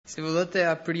Se volete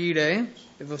aprire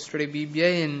le vostre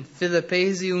Bibbie in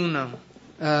Filippesi 1.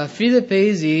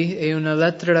 Filippesi è una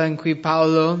lettera in cui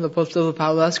l'Apostolo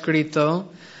Paolo ha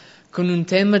scritto con un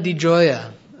tema di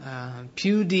gioia.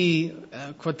 Più di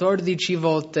 14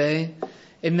 volte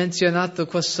è menzionato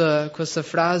questa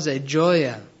frase,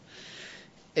 gioia.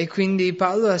 E quindi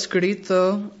Paolo ha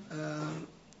scritto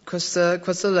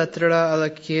questa lettera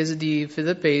alla chiesa di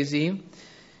Filippesi.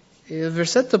 Il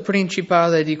versetto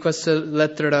principale di questa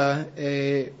lettera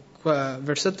è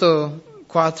versetto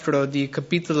 4 di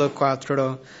capitolo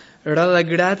 4.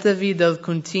 Rallegratevi del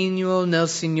continuo nel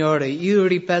Signore. Io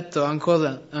ripeto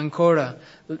ancora,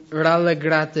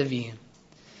 rallegratevi.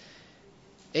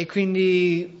 E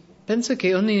quindi penso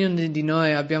che ognuno di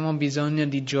noi abbiamo bisogno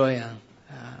di gioia.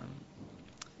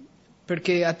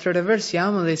 Perché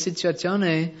attraversiamo le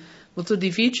situazioni molto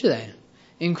difficili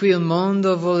in cui il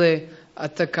mondo vuole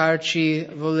attaccarci,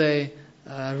 vuole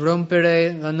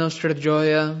rompere la nostra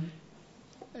gioia,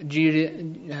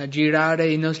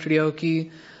 girare i nostri occhi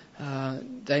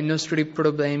dai nostri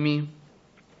problemi.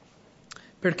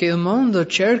 Perché il mondo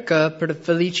cerca per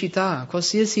felicità,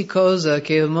 qualsiasi cosa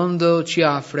che il mondo ci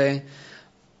offre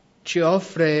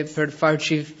per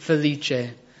farci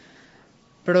felice.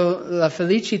 Però la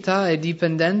felicità è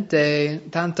dipendente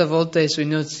tante volte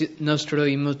sulle nostre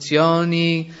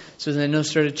emozioni, sulle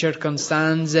nostre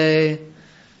circostanze.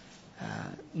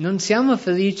 Non siamo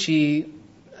felici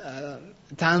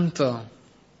tanto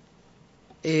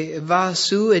e va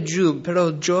su e giù,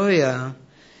 però gioia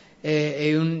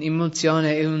è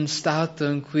un'emozione, è un stato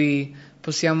in cui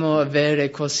possiamo avere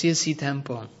qualsiasi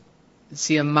tempo,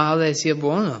 sia male sia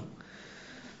buono.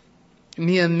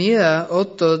 Mia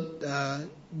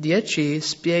 8:10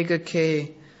 spiega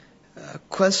che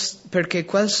perché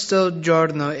questo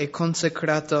giorno è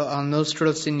consacrato al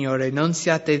nostro Signore, non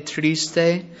siate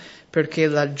tristi perché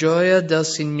la gioia del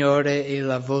Signore è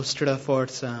la vostra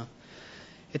forza.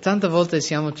 E tante volte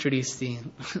siamo tristi,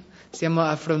 stiamo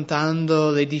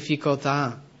affrontando le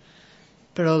difficoltà,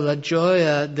 però la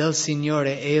gioia del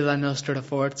Signore è la nostra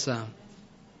forza.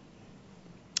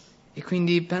 E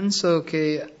quindi penso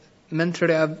che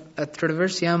mentre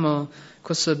attraversiamo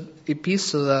questa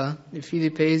epistola di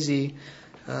Filippesi,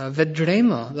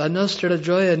 vedremo la nostra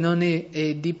gioia non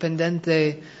è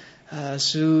dipendente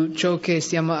su ciò che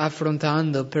stiamo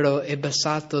affrontando, però è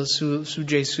basato su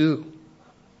Gesù.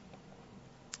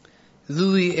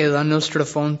 Lui è la nostra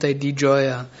fonte di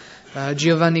gioia.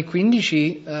 Giovanni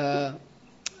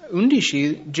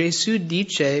 15:11, Gesù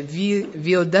dice,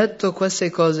 vi ho detto queste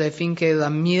cose affinché la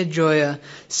mia gioia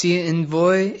sia in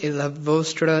voi e la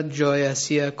vostra gioia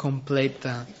sia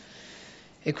completa.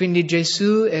 E quindi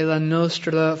Gesù è la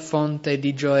nostra fonte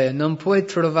di gioia. Non puoi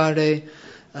trovare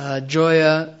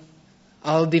gioia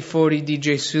al di fuori di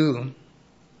Gesù.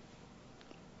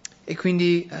 E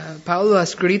quindi Paolo ha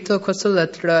scritto questa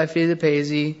lettera ai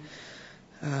Filippesi,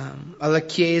 alla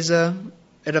Chiesa.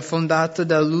 Era fondato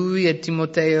da lui e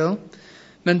Timoteo,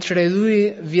 mentre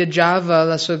lui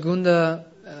viaggiava il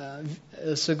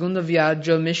secondo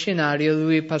viaggio missionario,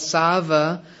 lui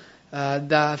passava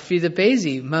da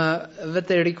Filippesi, ma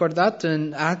avete ricordato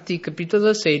in Atti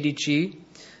capitolo 16,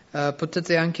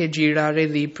 potete anche girare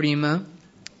lì prima,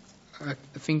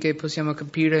 affinché possiamo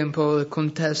capire un po' il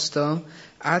contesto,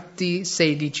 Atti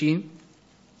 16.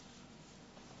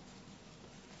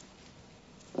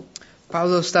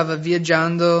 Paolo stava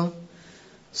viaggiando,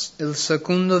 il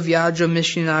secondo viaggio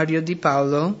missionario di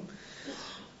Paolo.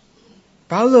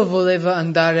 Paolo voleva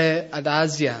andare ad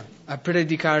Asia a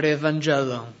predicare il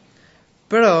Vangelo,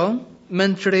 però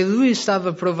mentre lui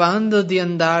stava provando di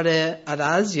andare ad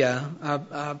Asia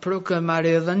a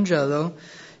proclamare il Vangelo,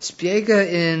 spiega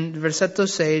in versetto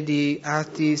 6 di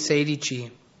Atti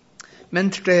 16,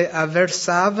 mentre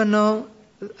attraversavano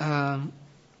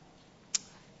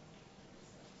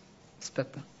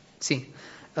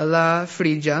la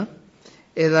Frigia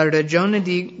e la regione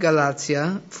di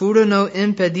Galazia, furono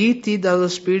impediti dallo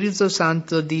Spirito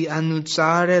Santo di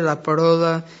annunciare la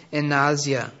parola in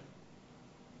Asia.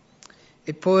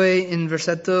 E poi in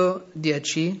versetto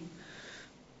 9,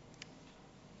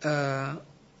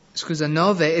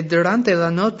 e durante la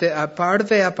notte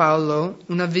apparve a Paolo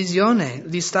una visione,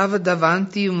 gli stava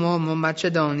davanti un uomo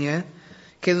macedonio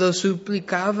che lo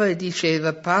supplicava e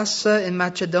diceva, passa in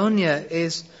Macedonia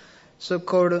e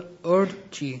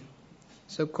soccorrici.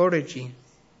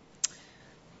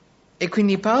 E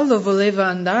quindi Paolo voleva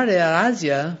andare a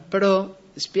Asia, però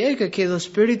spiega che lo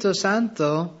Spirito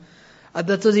Santo ha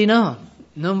detto di no,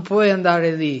 non puoi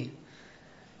andare lì.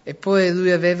 E poi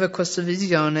lui aveva questa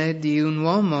visione di un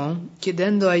uomo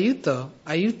chiedendo aiuto,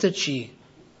 aiutaci.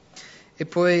 E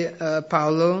poi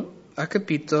Paolo ha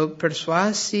capito,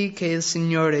 persuasi che il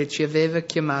Signore ci aveva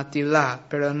chiamati là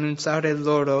per annunciare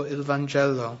loro il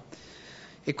Vangelo.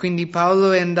 E quindi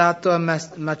Paolo è andato a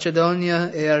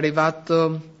Macedonia, è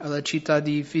arrivato alla città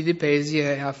di Filippesi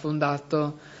e ha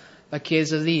fondato la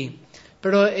chiesa lì.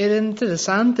 Però era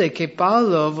interessante che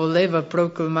Paolo voleva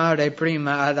proclamare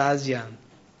prima ad Asia.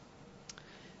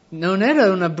 Non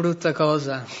era una brutta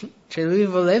cosa, cioè lui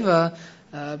voleva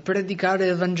predicare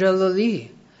il Vangelo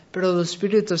lì, però lo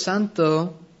Spirito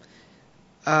Santo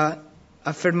ha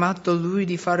affermato lui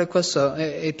di fare questo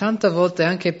e tante volte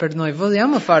anche per noi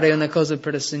vogliamo fare una cosa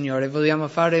per il Signore, vogliamo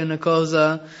fare una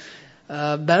cosa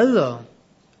bella,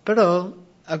 però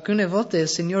alcune volte il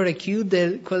Signore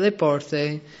chiude quelle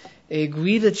porte e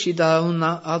guidaci da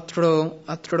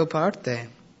un'altra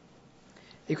parte.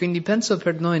 E quindi penso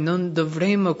per noi non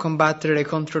dovremmo combattere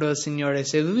contro il Signore.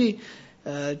 Se Lui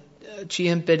ci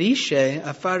impedisce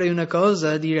a fare una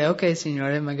cosa, dire ok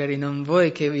Signore, magari non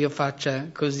vuoi che io faccia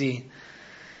così.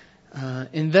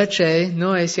 Invece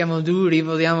noi siamo duri,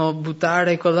 vogliamo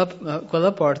buttare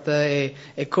quella porta e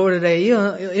correre. Io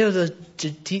ho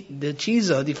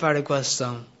deciso di fare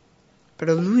questo.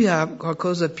 Però Lui ha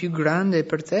qualcosa più grande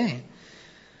per te.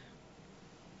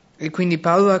 E quindi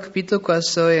Paolo ha capito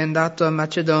questo, è andato a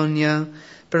Macedonia,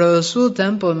 però il suo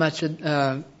tempo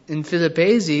in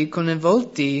Filippesi con i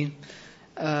volti,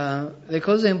 le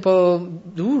cose un po'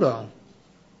 duro.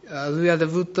 Lui ha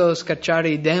dovuto scacciare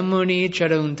i demoni,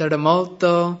 c'era un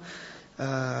terremoto,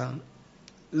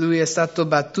 lui è stato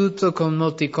battuto con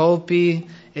molti colpi,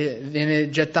 e viene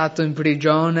gettato in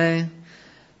prigione,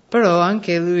 però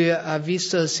anche lui ha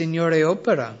visto il Signore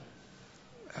opera,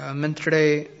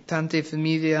 mentre tante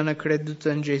famiglie hanno creduto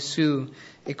in Gesù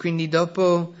e quindi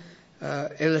dopo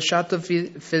è lasciato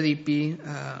Filippi,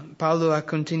 Paolo ha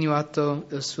continuato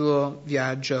il suo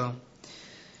viaggio.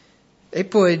 E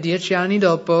poi 10 anni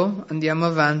dopo, andiamo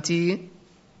avanti,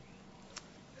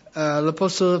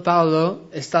 l'Apostolo Paolo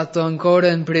è stato ancora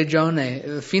in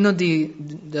prigione. Fino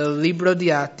del libro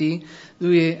di Atti,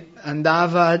 lui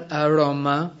andava a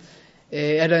Roma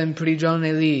e era in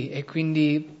prigione lì. E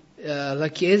quindi la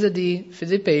chiesa di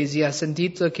Filippesi ha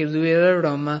sentito che lui era a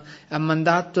Roma, ha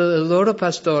mandato il loro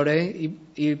pastore,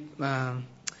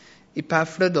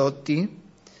 Epafroditi,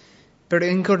 per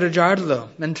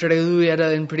incoraggiarlo mentre lui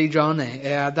era in prigione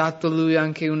e ha dato lui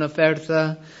anche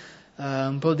un'offerta,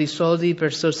 un po' di soldi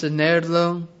per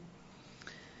sostenerlo.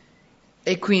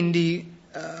 E quindi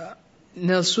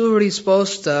nella sua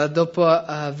risposta, dopo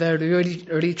aver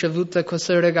ricevuto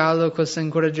questo regalo, questo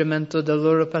incoraggiamento del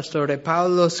loro pastore,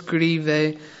 Paolo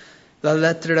scrive la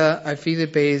lettera ai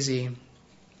Filippesi.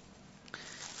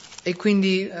 E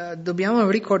quindi dobbiamo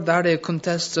ricordare il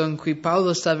contesto in cui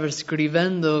Paolo stava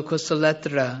scrivendo questa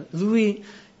lettera. Lui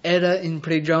era in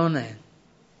prigione.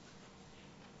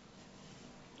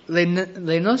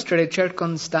 Le nostre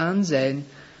circostanze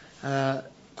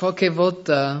qualche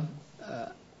volta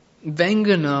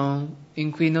vengono in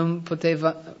cui non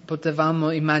potevamo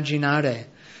immaginare.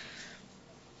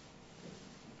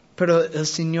 Però il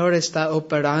Signore sta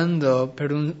operando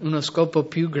per uno scopo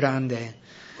più grande.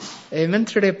 E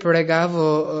mentre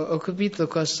pregavo ho capito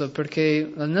questo, perché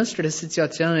la nostra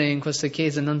situazione in questa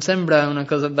chiesa non sembra una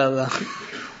cosa bella,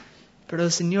 però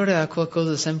il Signore ha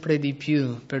qualcosa sempre di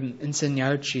più per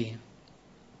insegnarci.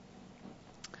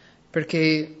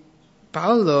 Perché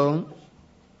Paolo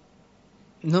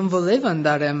non voleva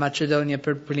andare a Macedonia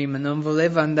per prima, non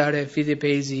voleva andare a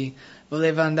Filippesi,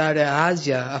 voleva andare a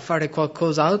Asia a fare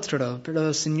qualcos'altro, però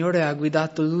il Signore ha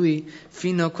guidato lui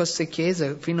fino a questa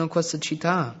chiesa, fino a questa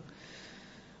città.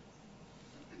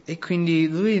 E quindi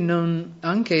lui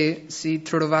anche si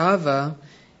trovava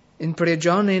in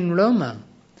prigione in Roma.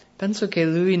 Penso che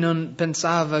lui non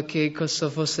pensava che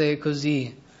questo fosse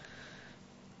così.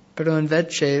 Però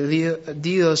invece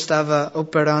Dio stava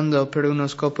operando per uno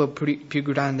scopo più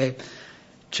grande.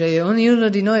 Cioè, ognuno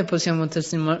di noi possiamo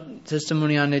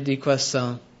testimoniare di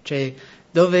questo. Cioè,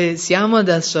 dove siamo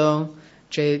adesso,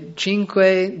 cioè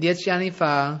 5-10 anni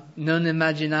fa, non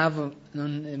immaginavamo.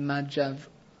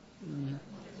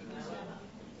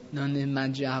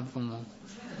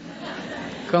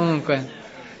 Comunque,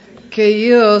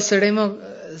 che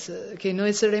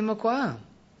noi saremo qua.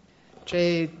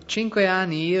 Cioè, 5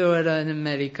 anni io ero in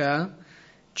America,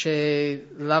 cioè,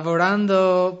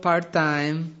 lavorando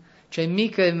part-time, cioè,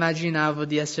 mica immaginavo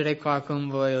di essere qua con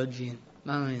voi oggi.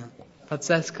 Mamma mia,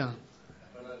 pazzesco.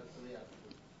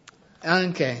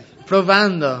 Anche,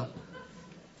 provando.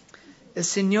 Il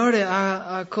Signore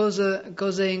ha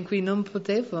cose in cui non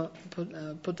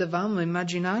potevamo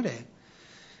immaginare.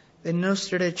 Le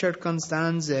nostre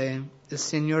circostanze, il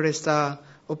Signore sta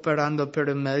operando per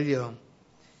il meglio.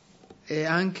 E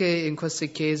anche in questa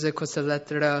chiesa, questa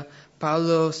lettera,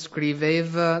 Paolo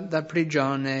scriveva da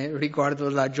prigione riguardo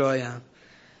la gioia.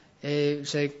 E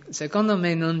secondo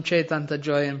me non c'è tanta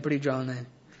gioia in prigione,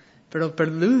 però per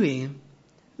lui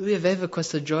aveva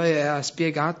questa gioia e ha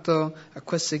spiegato a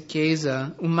questa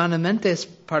chiesa, umanamente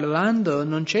parlando,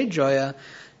 non c'è gioia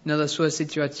nella sua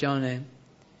situazione.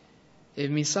 E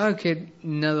mi sa che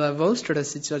nella vostra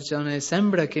situazione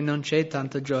sembra che non c'è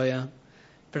tanta gioia,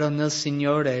 però nel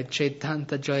Signore c'è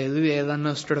tanta gioia, Lui è la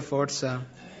nostra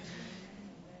forza.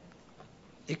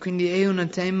 E quindi è un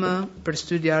tema per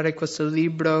studiare questo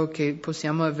libro, che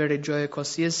possiamo avere gioia in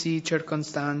qualsiasi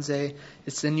circostanze.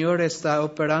 Il Signore sta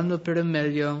operando per il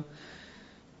meglio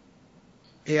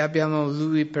e abbiamo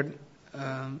Lui per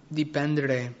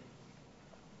dipendere.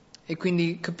 E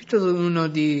quindi capitolo 1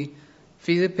 di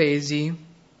Filippesi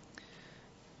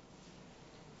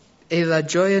è la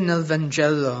gioia nel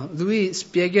Vangelo. Lui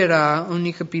spiegherà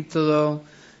ogni capitolo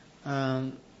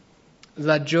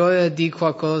la gioia di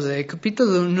qualcosa. Il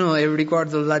capitolo 1 è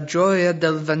riguardo la gioia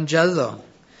del Vangelo.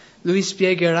 Lui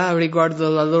spiegherà riguardo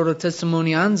la loro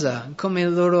testimonianza, come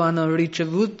loro hanno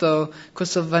ricevuto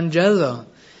questo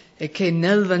Vangelo e che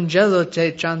nel Vangelo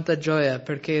c'è tanta gioia,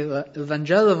 perché il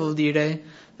Vangelo vuol dire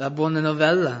la buona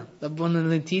novella, la buona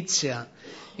notizia,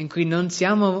 in cui non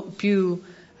siamo più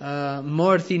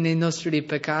morti nei nostri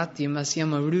peccati, ma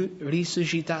siamo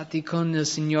risuscitati con il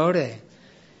Signore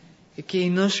e che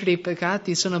i nostri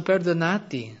peccati sono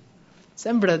perdonati.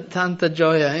 Sembra tanta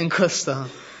gioia in questo,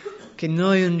 che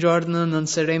noi un giorno non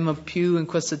saremo più in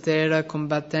questa terra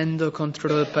combattendo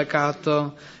contro il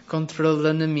peccato, contro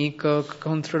l'nemico,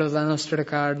 contro la nostra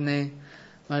carne,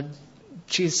 ma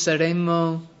ci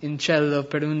saremo in cielo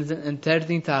per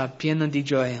un'eternità piena di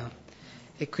gioia.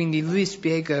 E quindi lui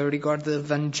spiega riguardo il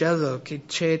Vangelo che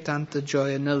c'è tanta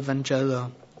gioia nel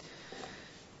Vangelo.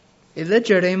 E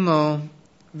leggeremo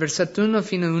versetto 1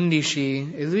 fino a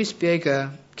 11, e lui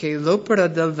spiega che l'opera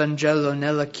del Vangelo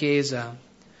nella Chiesa,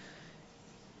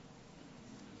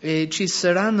 e ci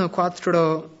saranno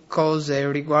 4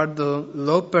 cose riguardo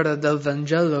l'opera del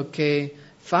Vangelo che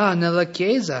fa nella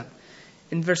Chiesa.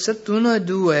 In versetto 1 e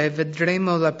 2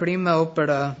 vedremo la prima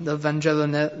opera del Vangelo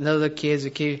nella Chiesa,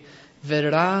 che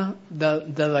verrà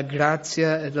dalla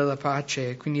grazia e dalla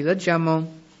pace. Quindi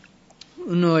leggiamo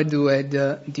 1 e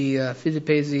 2 di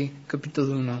Filippesi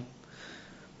capitolo 1.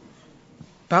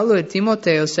 Paolo e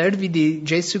Timoteo, servi di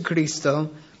Gesù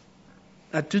Cristo,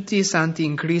 a tutti i santi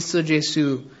in Cristo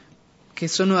Gesù, che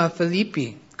sono a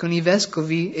Filippi, con i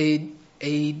vescovi e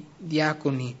i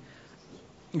diaconi.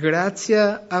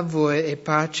 Grazia a voi e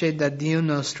pace da Dio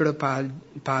nostro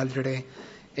Padre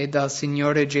e dal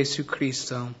Signore Gesù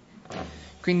Cristo.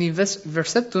 Quindi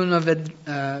versetto 1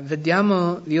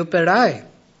 vediamo gli operai,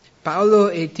 Paolo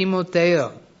e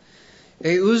Timoteo,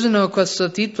 e usano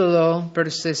questo titolo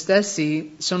per se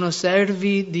stessi, sono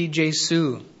servi di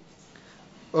Gesù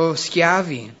o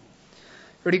schiavi.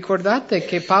 Ricordate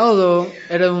che Paolo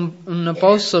era un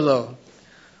apostolo,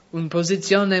 una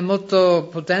posizione molto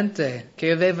potente,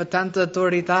 che aveva tanta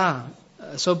autorità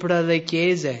sopra le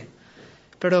chiese,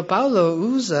 però Paolo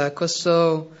usa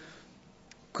questo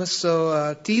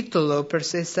titolo per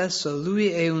se stesso. Lui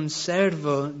è un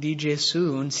servo di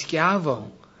Gesù, un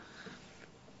schiavo,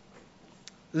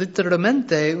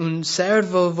 letteralmente un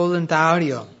servo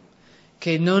volontario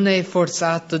che non è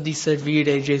forzato di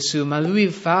servire Gesù, ma lui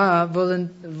fa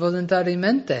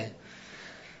volontariamente.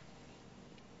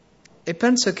 E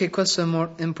penso che questo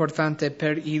è importante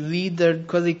per i leader,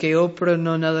 quelli che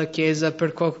operano nella Chiesa,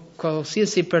 per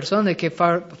qualsiasi persona che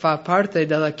fa parte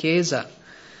della Chiesa,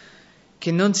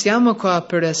 che non siamo qua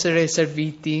per essere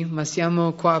serviti, ma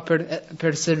siamo qua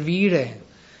per servire.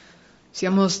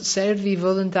 Siamo servi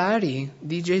volontari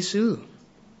di Gesù.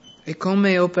 E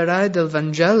come operai del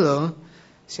Vangelo,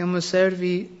 siamo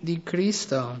servi di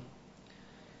Cristo.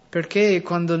 Perché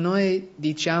quando noi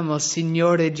diciamo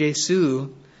Signore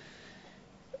Gesù,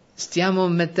 stiamo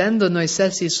mettendo noi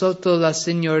stessi sotto la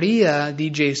signoria di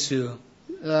Gesù.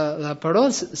 La parola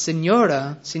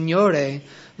Signore,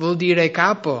 vuol dire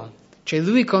capo. Cioè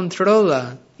lui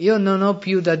controlla. Io non ho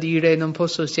più da dire, non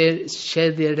posso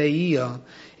scegliere io.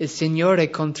 Il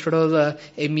Signore controlla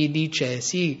e mi dice,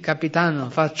 sì, capitano,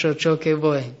 faccio ciò che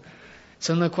vuoi.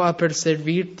 Sono qua per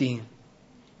servirti.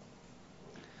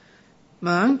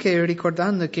 Ma anche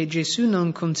ricordando che Gesù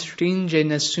non costringe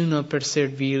nessuno per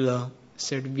servirlo.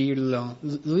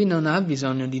 Lui non ha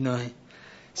bisogno di noi.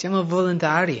 Siamo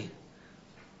volontari.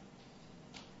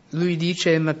 Lui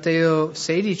dice in Matteo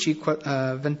 16,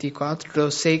 24,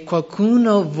 se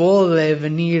qualcuno vuole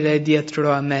venire dietro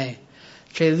a me,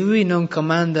 Cioè lui non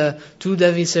comanda tu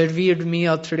devi servirmi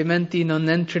altrimenti non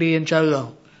entri in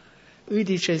cielo. Lui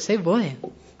dice se vuoi,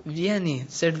 vieni,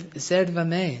 serva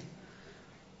me.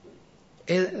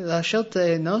 E la scelta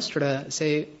è nostra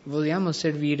se vogliamo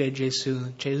servire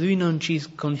Gesù. Cioè lui non ci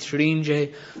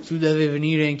costringe, tu devi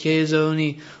venire in chiesa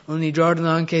ogni giorno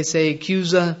anche se è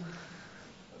chiusa.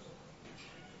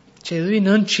 Cioè lui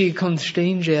non ci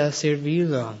costringe a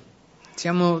servirlo.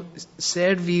 Siamo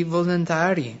servi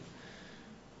volontari.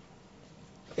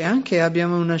 E anche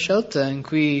abbiamo una scelta in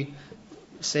cui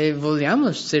se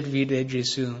vogliamo servire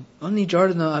Gesù, ogni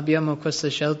giorno abbiamo questa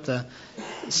scelta.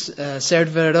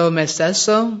 Servirò me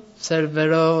stesso?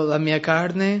 Servirò la mia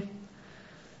carne?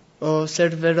 O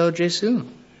servirò Gesù?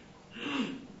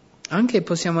 Anche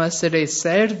possiamo essere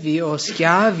servi o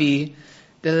schiavi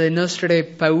delle nostre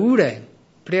paure,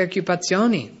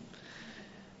 preoccupazioni.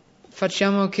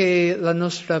 Facciamo che la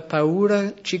nostra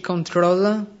paura ci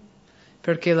controlla?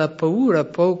 Perché la paura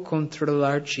può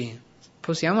controllarci.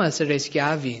 Possiamo essere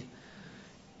schiavi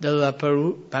della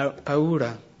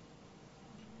paura.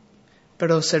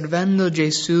 Però servendo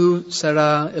Gesù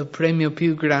sarà il premio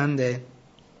più grande.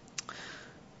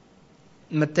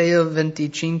 Matteo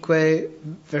 25,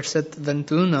 versetto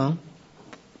 21.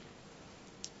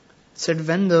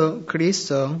 Servendo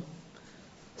Cristo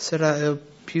sarà il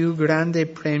più grande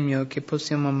premio che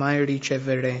possiamo mai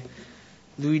ricevere.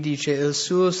 Lui dice, il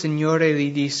suo Signore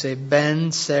gli disse,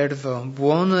 ben servo,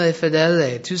 buono e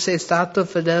fedele, tu sei stato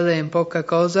fedele in poca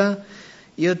cosa,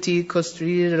 io ti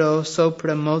costruirò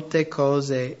sopra molte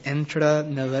cose, entra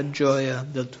nella gioia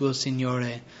del tuo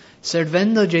Signore.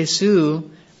 Servendo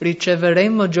Gesù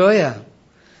riceveremo gioia.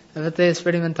 Avete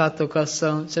sperimentato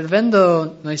questo?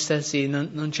 Servendo noi stessi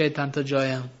non c'è tanta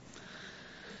gioia.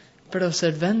 Però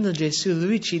servendo Gesù,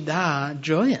 Lui ci dà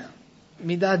gioia.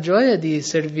 Mi dà gioia di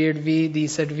servirvi, di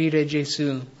servire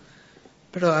Gesù.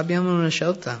 Però abbiamo una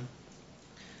scelta.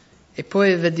 E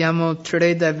poi vediamo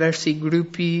 3 diversi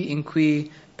gruppi in cui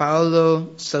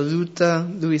Paolo saluta.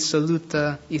 Lui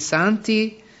saluta i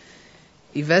santi,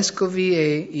 i vescovi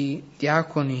e i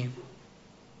diaconi.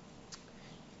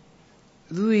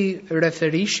 Lui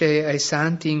riferisce ai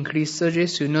santi in Cristo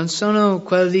Gesù. Non sono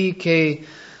quelli che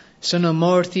sono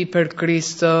morti per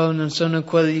Cristo, non sono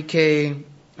quelli che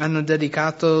hanno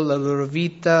dedicato la loro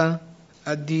vita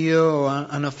a Dio o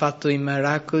hanno fatto i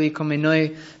miracoli come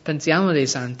noi pensiamo dei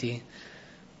santi.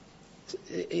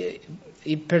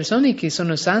 I persone che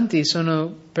sono santi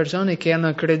sono persone che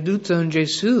hanno creduto in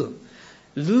Gesù.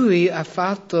 Lui ha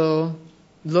fatto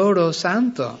loro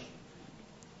santo.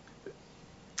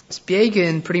 Spiega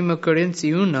in 1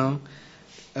 Corinzi 1,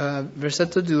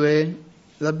 versetto 2,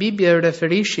 la Bibbia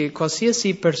riferisce a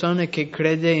qualsiasi persona che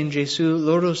crede in Gesù,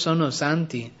 loro sono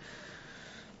santi.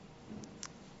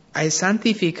 Ai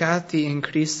santificati in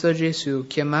Cristo Gesù,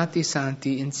 chiamati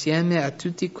santi insieme a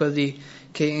tutti quelli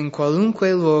che in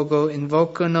qualunque luogo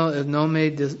invocano il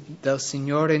nome del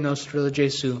Signore nostro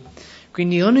Gesù.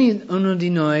 Quindi ognuno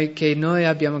di noi che noi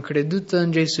abbiamo creduto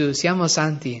in Gesù, siamo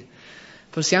santi.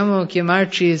 Possiamo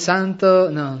chiamarci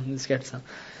santo? No, scherzo.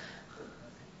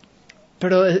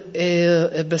 Però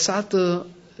è basato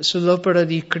sull'opera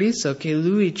di Cristo che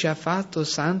Lui ci ha fatto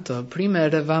santo. Prima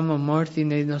eravamo morti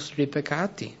nei nostri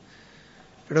peccati.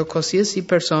 Però qualsiasi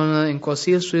persona in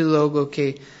qualsiasi luogo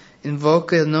che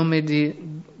invoca il nome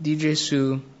di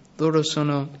Gesù, loro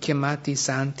sono chiamati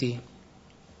santi.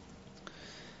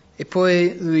 E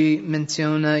poi lui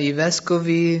menziona i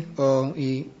vescovi o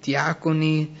i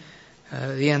diaconi,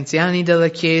 gli anziani della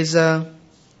Chiesa.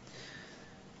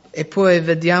 E poi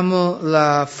vediamo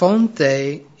la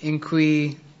fonte in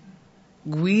cui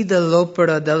guida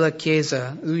l'opera della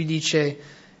Chiesa. Lui dice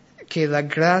che la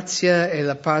grazia e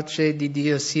la pace di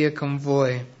Dio sia con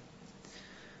voi.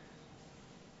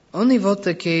 Ogni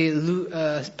volta che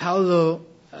Paolo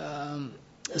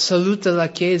saluta la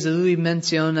Chiesa, lui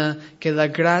menziona che la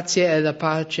grazia e la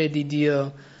pace di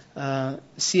Dio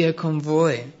sia con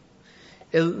voi.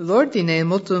 E l'ordine è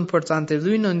molto importante.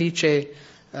 Lui non dice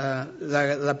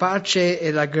la pace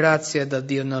e la grazia da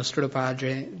Dio nostro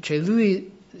Padre. Cioè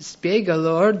lui spiega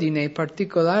l'ordine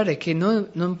particolare che noi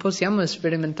non possiamo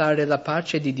sperimentare la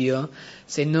pace di Dio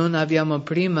se non abbiamo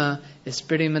prima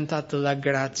sperimentato la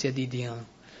grazia di Dio.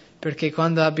 Perché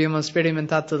quando abbiamo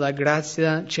sperimentato la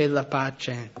grazia c'è la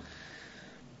pace.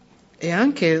 E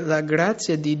anche la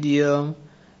grazia di Dio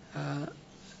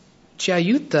ci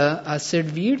aiuta a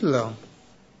servirlo.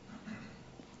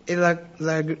 E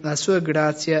la sua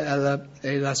grazia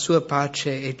e la sua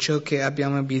pace è ciò che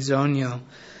abbiamo bisogno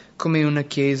come una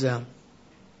Chiesa.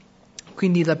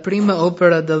 Quindi la prima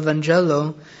opera del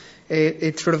Vangelo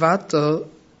è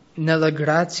trovato nella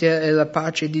grazia e la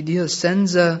pace di Dio.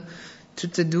 Senza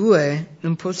tutte e due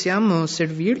non possiamo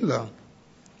servirlo.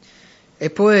 E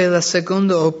poi la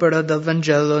seconda opera del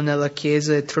Vangelo nella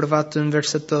Chiesa è trovato in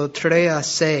versetto 3 a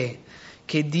 6,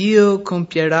 che Dio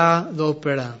compierà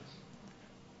l'opera.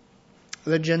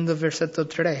 Leggendo versetto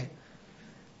 3,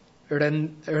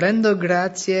 rendo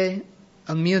grazie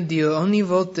al mio Dio ogni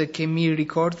volta che mi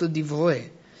ricordo di voi,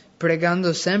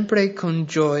 pregando sempre con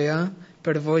gioia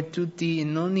per voi tutti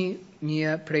in ogni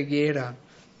mia preghiera,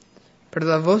 per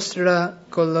la vostra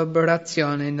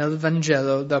collaborazione nel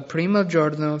Vangelo dal primo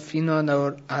giorno fino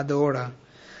ad ora,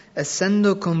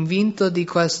 essendo convinto di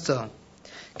questo,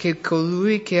 che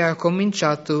colui che ha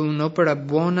cominciato un'opera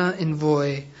buona in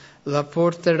voi la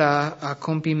porterà a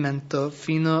compimento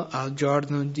fino al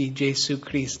giorno di Gesù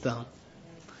Cristo.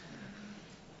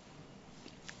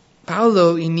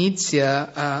 Paolo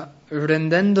inizia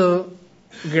rendendo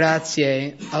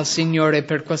grazie al Signore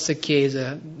per questa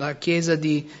chiesa, la chiesa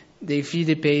dei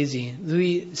Filippesi.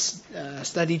 Lui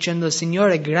sta dicendo: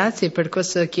 Signore, grazie per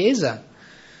questa chiesa.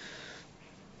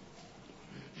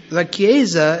 La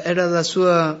chiesa era la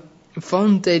sua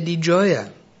fonte di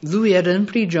gioia. Lui era in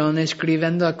prigione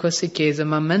scrivendo a questa chiesa,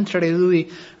 ma mentre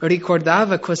lui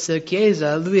ricordava questa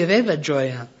chiesa, lui aveva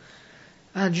gioia.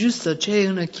 Ah, giusto, c'è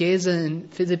una chiesa in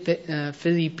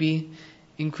Filippi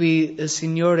in cui il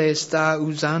Signore sta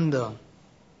usando.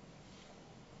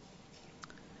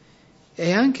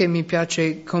 E anche mi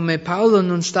piace come Paolo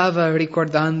non stava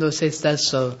ricordando se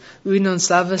stesso, lui non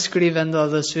stava scrivendo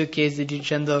alla sua chiesa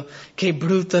dicendo che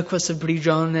brutta questa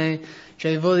prigione,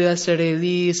 cioè voglio essere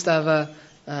lì, stava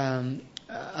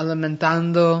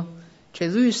lamentando, cioè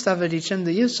lui stava dicendo: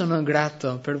 io sono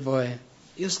grato per voi,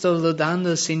 io sto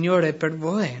lodando il Signore per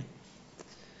voi.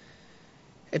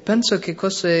 E penso che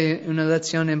questa è una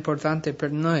lezione importante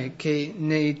per noi, che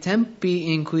nei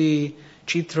tempi in cui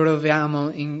ci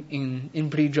troviamo in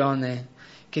prigione,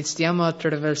 che stiamo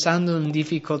attraversando una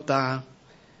difficoltà,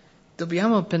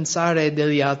 dobbiamo pensare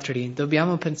degli altri,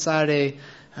 dobbiamo pensare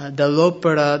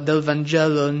dell'opera del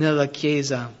Vangelo nella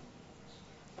Chiesa,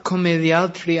 come gli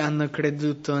altri hanno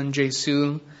creduto in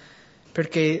Gesù,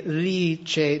 perché lì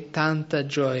c'è tanta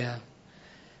gioia.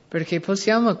 Perché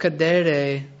possiamo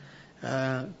cadere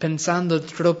pensando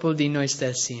troppo di noi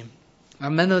stessi,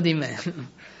 almeno di me.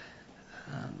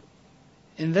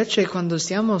 Invece quando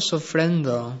stiamo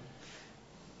soffrendo,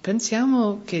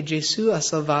 pensiamo che Gesù ha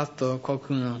salvato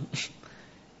qualcuno,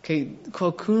 che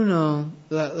qualcuno,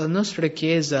 la nostra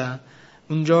Chiesa,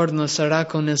 un giorno sarà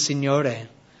con il Signore.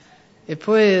 E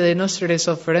poi le nostre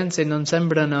sofferenze non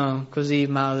sembrano così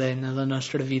male nella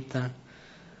nostra vita.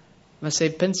 Ma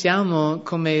se pensiamo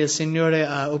come il Signore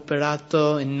ha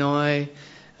operato in noi,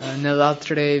 nelle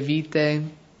altre vite,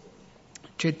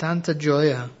 c'è tanta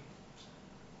gioia.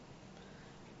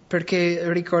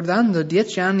 Perché ricordando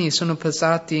 10 anni sono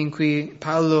passati in cui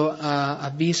Paolo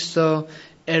ha visto,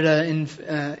 era in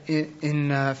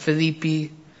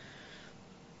Filippi,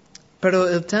 però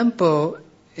il tempo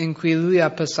in cui lui ha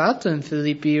passato in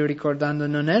Filippi, ricordando,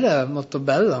 non era molto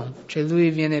bello. Cioè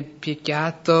lui viene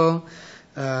picchiato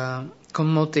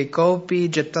con molte colpi,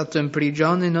 gettato in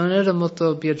prigione, non era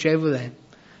molto piacevole.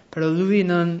 Però lui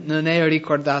non è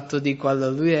ricordato di quello,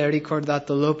 lui è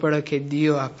ricordato l'opera che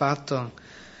Dio ha fatto.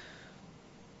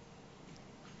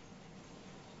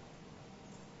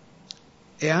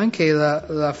 E anche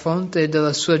la fonte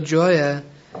della sua gioia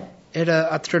era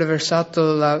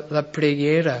attraversato la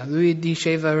preghiera. Lui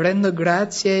diceva: rendo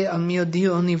grazie al mio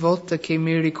Dio ogni volta che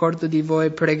mi ricordo di voi,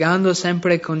 pregando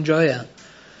sempre con gioia.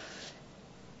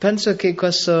 Penso che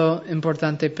questo è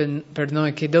importante per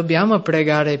noi, che dobbiamo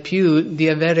pregare più di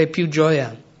avere più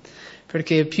gioia.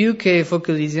 Perché più che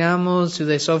focalizziamo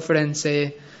sulle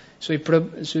sofferenze,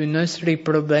 sui nostri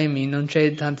problemi, non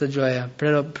c'è tanta gioia.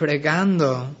 Però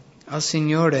pregando al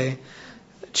Signore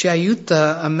ci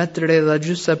aiuta a mettere la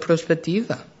giusta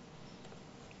prospettiva.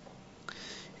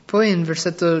 Poi in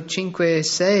versetto 5 e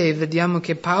 6 vediamo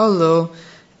che Paolo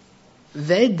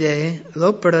vede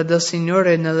l'opera del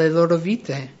Signore nelle loro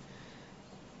vite.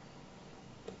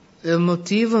 Il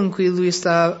motivo in cui lui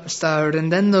sta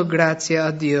rendendo grazie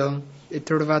a Dio è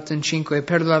trovato in 5,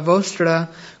 per la vostra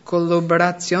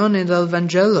collaborazione del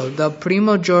Vangelo, dal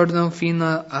primo giorno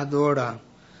fino ad ora.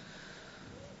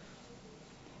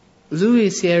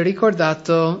 Lui si è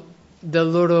ricordato del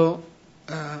loro,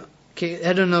 che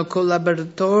erano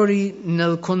collaboratori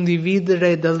nel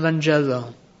condividere del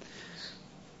Vangelo.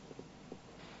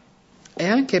 E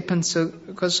anche penso,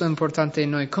 questo è importante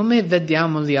in noi, come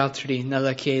vediamo gli altri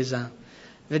nella Chiesa?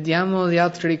 Vediamo gli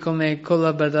altri come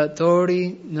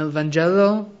collaboratori nel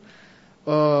Vangelo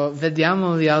o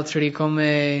vediamo gli altri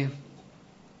come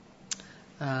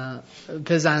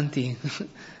pesanti.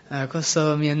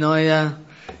 Questo mi annoia,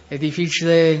 è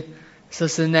difficile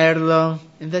sostenerlo.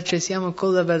 Invece siamo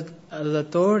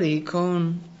collaboratori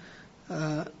con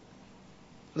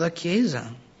la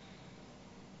Chiesa.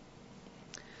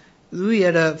 Lui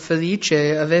era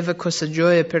felice, aveva questa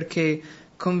gioia perché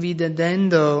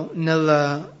condividendo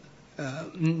nel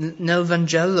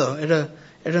Vangelo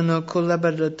erano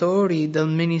collaboratori del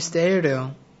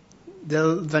ministero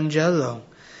del Vangelo.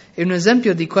 E un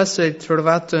esempio di questo è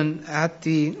trovato in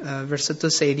Atti, versetto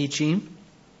 16.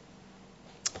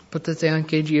 Potete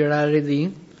anche girare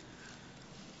lì.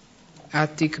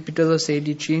 Atti, capitolo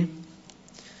 16.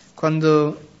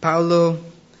 Quando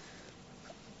Paolo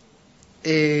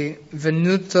è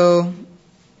venuto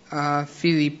a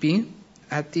Filippi,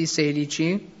 Atti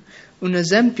 16, un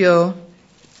esempio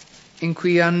in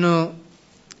cui hanno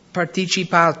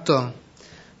partecipato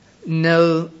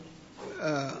nel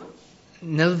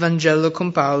Vangelo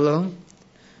con Paolo,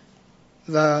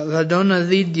 la donna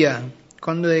Lidia,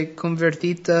 quando è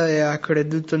convertita e ha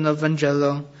creduto nel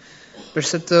Vangelo,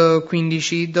 versetto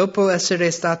 15, dopo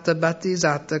essere stata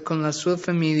battezzata con la sua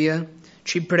famiglia,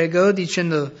 ci pregò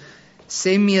dicendo: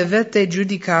 se mi avete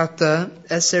giudicata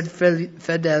essere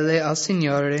fedele al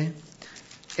Signore,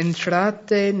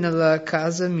 entrate nella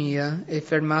casa mia e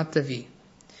fermatevi.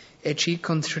 E ci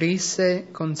costrinse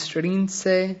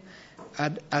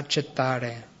ad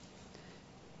accettare.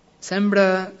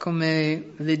 Sembra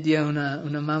come Lidia,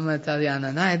 una mamma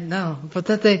italiana. No,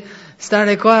 potete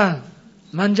stare qua,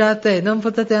 mangiate, non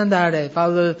potete andare.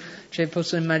 Paolo,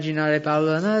 posso immaginare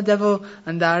Paolo, no, devo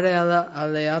andare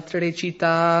alle altre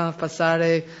città,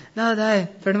 passare. No, dai,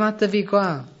 fermatevi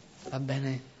qua. Va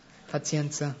bene,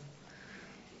 pazienza.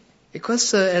 E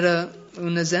questo era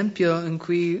un esempio in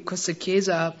cui questa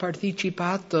Chiesa ha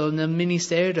partecipato nel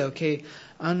ministero, che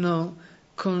hanno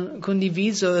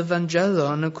condiviso il Vangelo,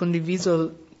 hanno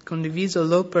condiviso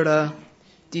l'opera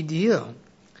di Dio,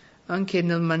 anche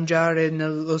nel mangiare,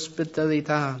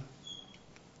 nell'ospitalità.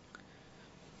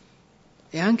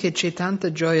 E anche c'è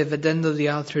tanta gioia vedendo gli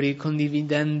altri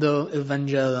condividendo il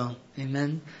Vangelo.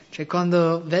 Amen?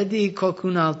 Quando vedi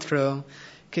qualcun altro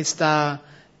che sta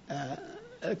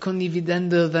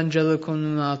condividendo il Vangelo con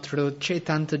un altro, c'è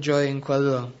tanta gioia in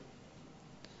quello.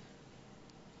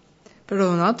 Però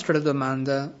un'altra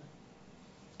domanda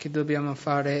che dobbiamo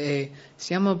fare è: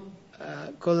 siamo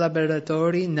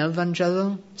collaboratori nel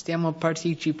Vangelo? Stiamo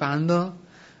partecipando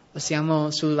o siamo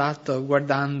sul lato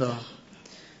guardando?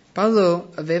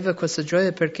 Paolo aveva questa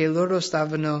gioia perché loro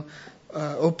stavano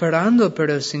operando per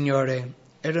il Signore,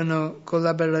 erano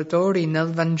collaboratori nel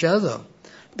Vangelo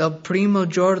dal primo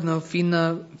giorno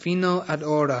fino ad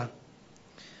ora.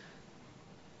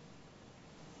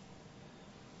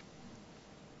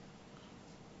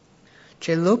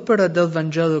 L'opera del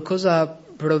Vangelo cosa ha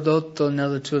prodotto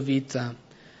nella tua vita?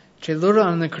 Loro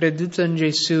hanno creduto in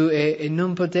Gesù e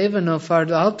non potevano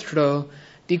far altro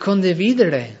di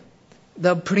condividere.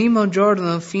 Dal primo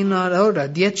giorno fino ad ora,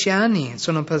 10 anni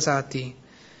sono passati.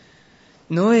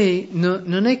 Noi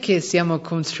non è che siamo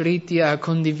costretti a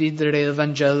condividere il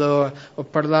Vangelo o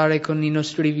parlare con i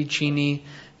nostri vicini.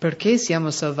 Perché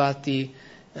siamo salvati?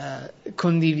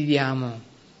 Condividiamo.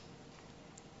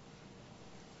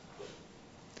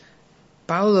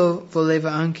 Paolo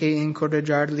voleva anche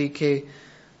incoraggiarli che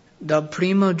dal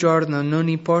primo giorno, non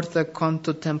importa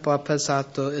quanto tempo ha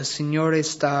passato, il Signore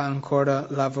sta ancora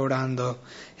lavorando.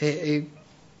 E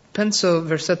penso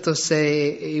versetto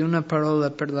 6 è una parola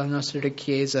per la nostra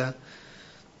Chiesa,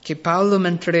 che Paolo,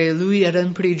 mentre lui era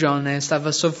in prigione,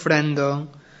 stava soffrendo,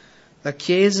 la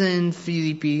Chiesa in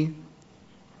Filippi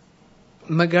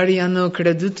magari hanno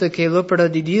creduto che l'opera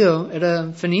di Dio era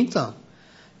finita.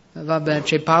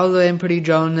 Vabbè, Paolo è in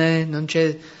prigione, non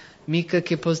c'è mica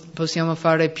che possiamo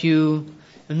fare più.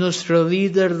 Il nostro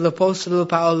leader, l'Apostolo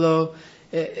Paolo,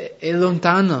 è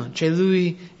lontano,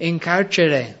 lui è in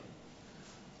carcere.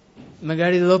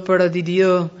 Magari l'opera di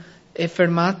Dio è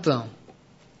fermata.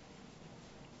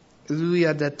 Lui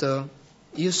ha detto: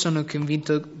 io sono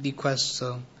convinto di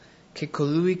questo, che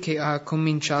colui che ha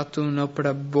cominciato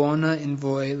un'opera buona in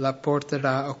voi la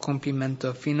porterà a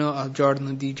compimento fino al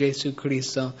giorno di Gesù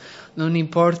Cristo. Non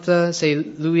importa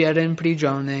se lui era in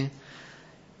prigione,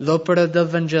 l'opera del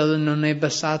Vangelo non è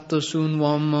basata su un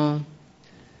uomo,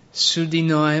 su di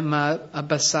noi, ma è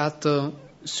basata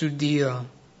su Dio,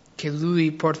 che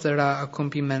lui porterà a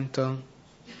compimento.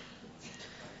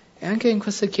 E anche in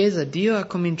questa Chiesa, Dio ha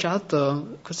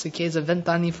cominciato questa Chiesa 20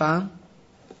 anni fa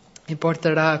e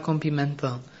porterà a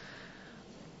compimento.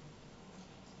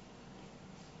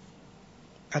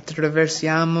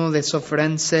 Attraversiamo le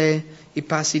sofferenze, i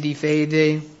passi di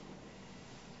fede,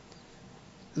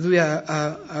 lui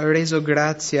ha reso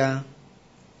grazia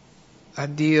a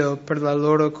Dio per la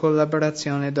loro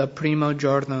collaborazione dal primo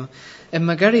giorno. E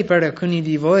magari per alcuni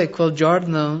di voi quel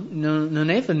giorno non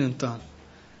è venuto.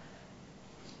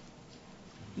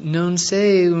 Non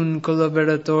sei un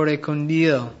collaboratore con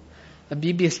Dio. La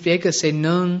Bibbia spiega se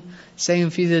non sei un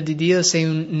figlio di Dio, sei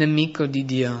un nemico di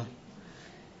Dio.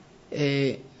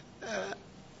 E,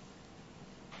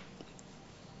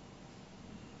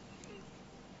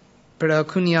 per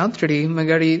alcuni altri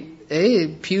magari è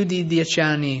più di 10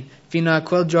 anni, fino a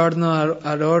quel giorno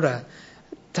ad ora.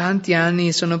 Tanti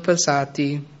anni sono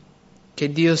passati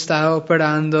che Dio sta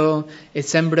operando e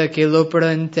sembra che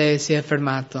l'opera in te si è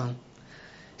fermata.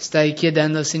 Stai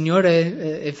chiedendo,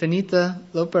 Signore, è finita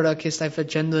l'opera che stai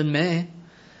facendo in me?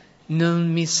 Non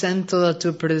mi sento la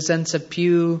tua presenza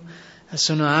più,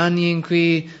 sono anni in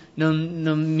cui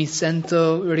non mi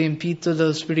sento riempito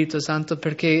dello Spirito Santo,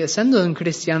 perché essendo un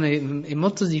cristiano è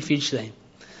molto difficile,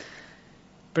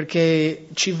 perché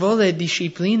ci vuole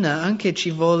disciplina, anche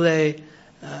ci vuole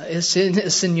il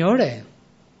Signore.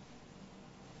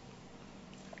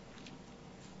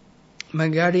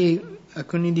 Magari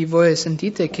alcuni di voi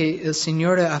sentite che il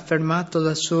Signore ha fermato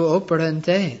la sua opera in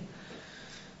te.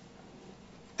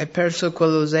 Hai perso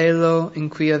quello zelo in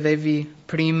cui avevi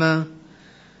prima,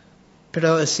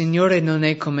 però il Signore non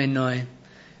è come noi.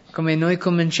 Come noi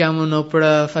cominciamo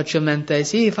un'opera facilmente,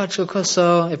 sì, faccio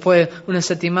questo, e poi una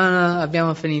settimana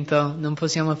abbiamo finito, non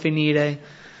possiamo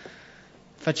finire.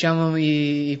 Facciamo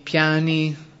i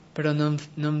piani, però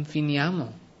non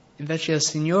finiamo. Invece il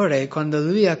Signore, quando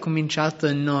Lui ha cominciato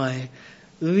in noi,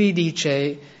 Lui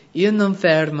dice, io non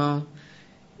fermo,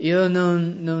 io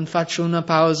non faccio una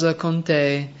pausa con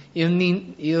te,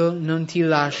 io non ti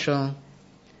lascio,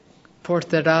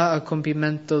 porterà a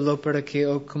compimento l'opera che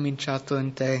ho cominciato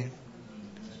in te.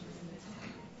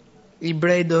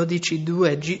 Ebrei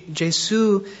 12:2,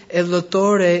 Gesù è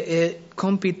l'autore e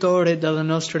compitore della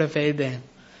nostra fede.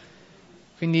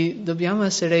 Quindi dobbiamo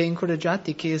essere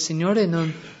incoraggiati che il Signore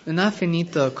non ha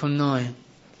finito con noi.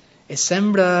 E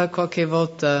sembra qualche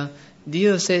volta,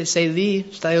 Dio sei lì,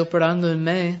 stai operando in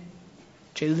me,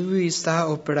 cioè Lui sta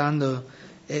operando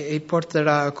e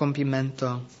porterà a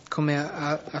compimento, come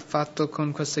ha fatto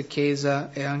con questa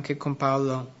Chiesa e anche con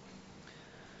Paolo.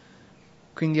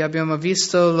 Quindi abbiamo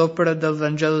visto l'opera del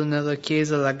Vangelo nella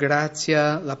Chiesa, la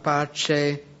grazia, la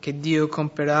pace che Dio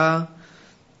compierà,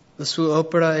 la sua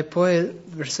opera, e poi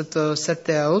versetto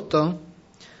 7-8,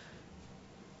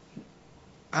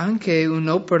 anche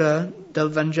un'opera del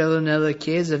Vangelo nella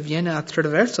Chiesa viene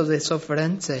attraverso le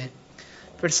sofferenze.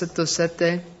 Versetto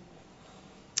 7,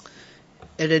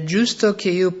 ed è giusto che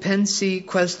io pensi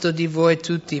questo di voi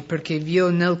tutti, perché vi ho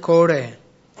nel cuore.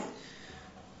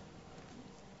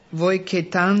 Voi che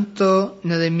tanto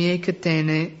nelle mie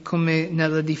catene come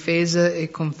nella difesa e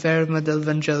conferma del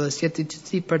Vangelo siete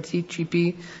tutti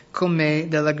partecipi con me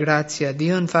della grazia.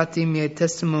 Dio infatti mi è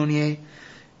testimone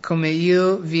come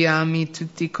io vi ami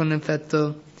tutti con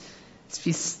affetto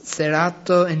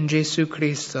sviscerato in Gesù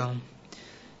Cristo.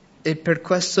 E per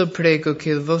questo prego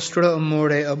che il vostro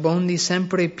amore abbondi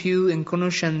sempre più in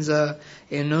conoscenza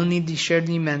e in ogni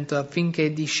discernimento,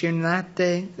 affinché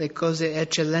discerniate le cose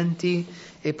eccellenti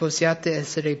e possiate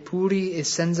essere puri e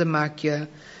senza macchia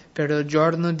per il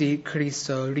giorno di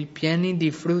Cristo, ripieni di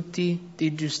frutti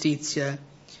di giustizia,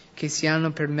 che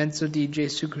siano per mezzo di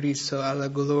Gesù Cristo alla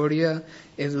gloria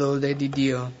e lode di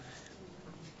Dio.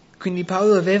 Quindi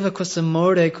Paolo aveva questo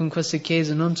amore con questa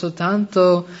Chiesa, non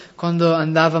soltanto quando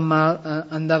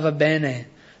andava bene.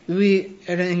 Lui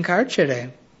era in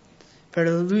carcere,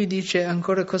 però lui dice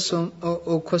ancora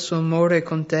ho questo amore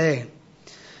con te.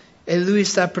 E lui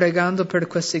sta pregando per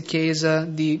questa Chiesa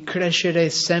di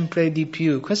crescere sempre di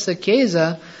più. Questa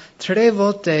Chiesa 3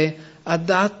 volte ha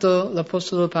dato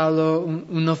l'Apostolo Paolo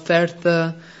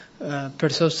un'offerta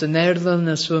per sostenerlo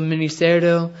nel suo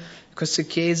ministero. Questa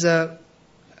Chiesa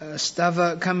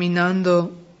stava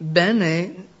camminando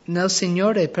bene nel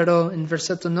Signore, però in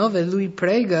versetto 9 lui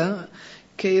prega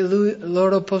che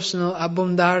loro possano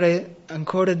abbondare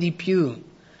ancora di più.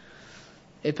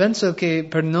 E penso che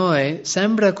per noi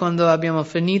sembra quando abbiamo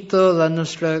finito la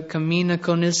nostra cammina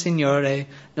con il Signore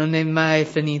non è mai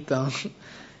finito,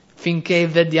 finché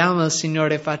vediamo il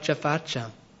Signore faccia a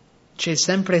faccia. C'è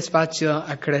sempre spazio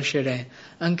a crescere,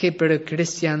 anche per il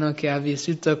cristiano che ha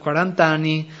vissuto 40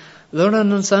 anni, loro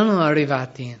non sono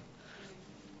arrivati.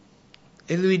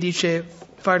 E lui dice,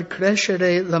 far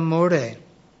crescere l'amore.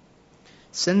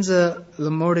 Senza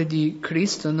l'amore di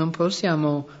Cristo non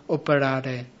possiamo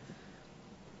operare.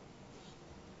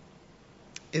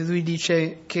 E lui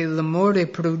dice che l'amore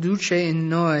produce in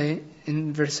noi,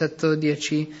 in versetto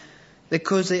 10, le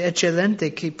cose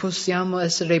eccellenti, che possiamo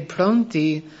essere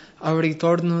pronti al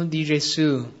ritorno di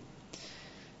Gesù.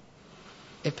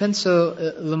 E penso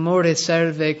l'amore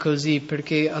serve così,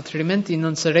 perché altrimenti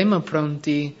non saremo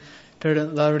pronti per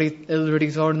il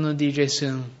ritorno di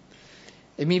Gesù.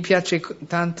 E mi piace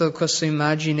tanto questa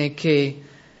immagine che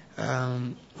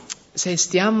se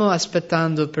stiamo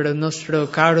aspettando per il nostro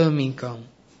caro amico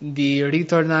di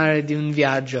ritornare di un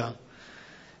viaggio,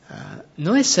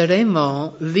 noi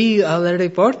saremo lì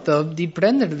all'aeroporto di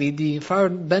prenderli, di far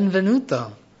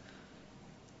benvenuto.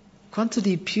 Quanto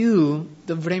di più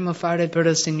dovremo fare per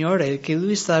il Signore, che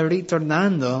Lui sta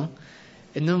ritornando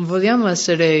e non vogliamo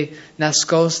essere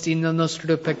nascosti nel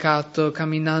nostro peccato,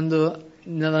 camminando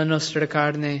nella nostra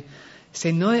carne.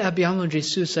 Se noi abbiamo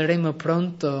Gesù saremo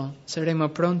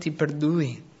pronti per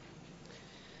Lui.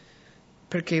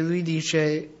 Perché Lui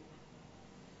dice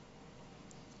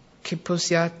che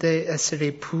possiate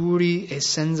essere puri e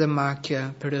senza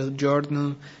macchia per il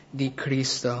giorno di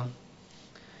Cristo.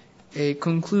 E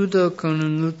concludo con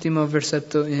un ultimo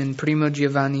versetto in 1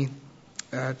 Giovanni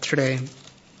 3.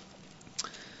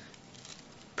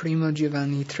 1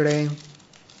 Giovanni 3.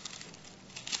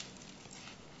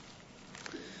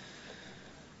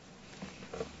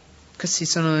 Questi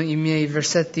sono i miei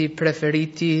versetti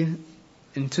preferiti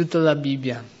in tutta la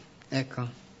Bibbia.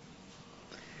 Ecco.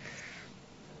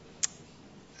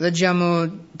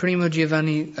 Leggiamo 1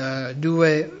 Giovanni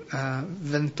 2,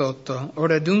 28.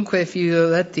 Ora dunque,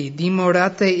 figlioletti,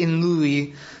 dimorate in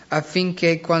Lui,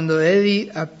 affinché quando Egli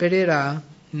apparirà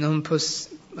non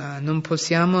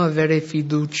possiamo avere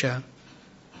fiducia.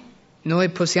 Noi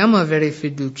possiamo avere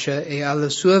fiducia e alla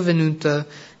sua venuta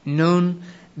non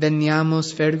veniamo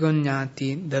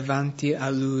svergognati davanti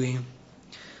a Lui.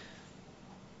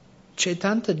 C'è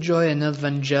tanta gioia nel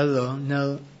Vangelo,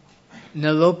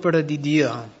 nell'opera di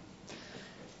Dio,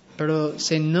 però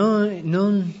se noi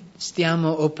non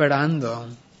stiamo operando,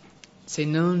 se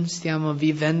non stiamo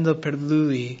vivendo per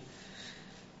Lui,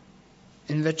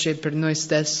 invece per noi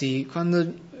stessi,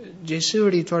 quando Gesù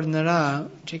ritornerà,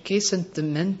 che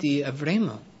sentimenti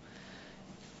avremo?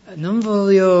 Non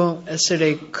voglio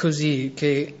essere così,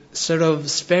 che sarò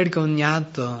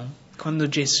svergognato quando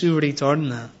Gesù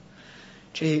ritorna.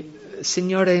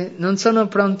 Signore, non sono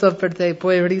pronto per te,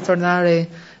 puoi ritornare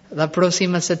la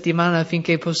prossima settimana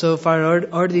affinché posso fare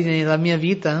ordine nella mia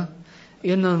vita?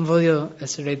 Io non voglio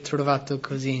essere trovato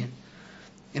così.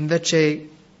 Invece,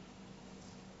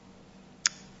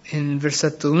 in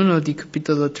versetto 1 di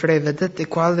capitolo 3, vedete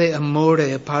quale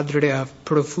amore il Padre ha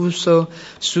profuso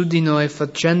su di noi,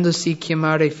 facendosi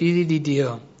chiamare figli di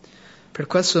Dio. Per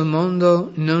questo il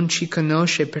mondo non ci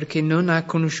conosce, perché non ha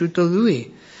conosciuto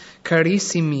Lui.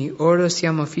 Carissimi, ora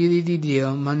siamo figli di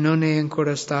Dio, ma non è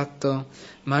ancora stato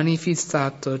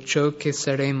manifestato ciò che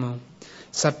saremo.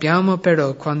 Sappiamo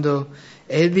però quando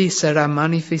Egli sarà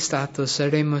manifestato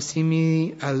saremo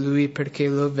simili a Lui, perché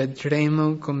lo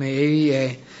vedremo come Egli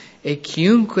è. E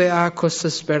chiunque ha questa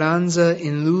speranza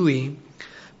in Lui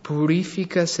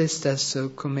purifica se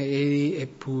stesso come Egli è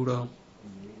puro.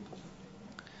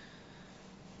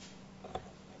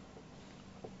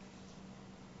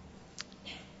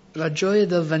 La gioia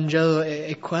del Vangelo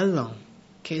è quello,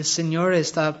 che il Signore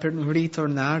sta per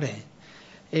ritornare.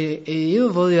 E io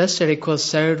voglio essere quel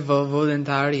servo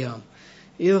volontario.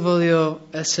 Io voglio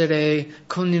essere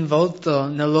coinvolto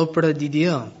nell'opera di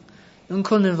Dio. Non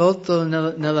coinvolto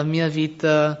nella mia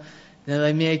vita,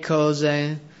 nelle mie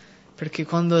cose. Perché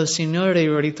quando il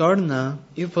Signore ritorna,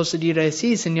 io posso dire,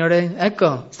 sì Signore,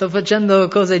 ecco, sto facendo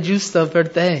cose giuste per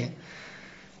te.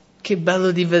 Che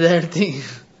bello di vederti.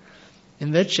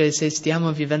 Invece se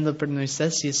stiamo vivendo per noi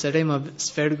stessi saremo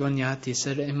svergognati,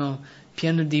 saremo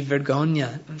pieni di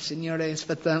vergogna. Signore,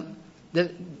 aspetta,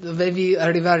 dovevi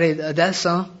arrivare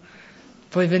adesso?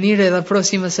 Puoi venire la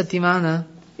prossima settimana?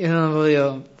 Io non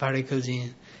voglio fare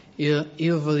così.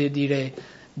 Io voglio dire,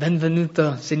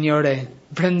 benvenuto Signore,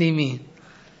 prendimi.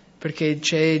 Perché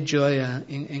c'è gioia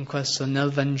in questo,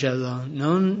 nel Vangelo,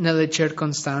 non nelle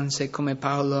circostanze come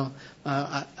Paolo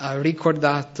ha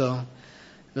ricordato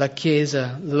la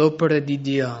Chiesa, l'opera di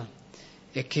Dio,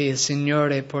 e che il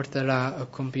Signore porterà a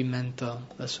compimento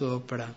la sua opera.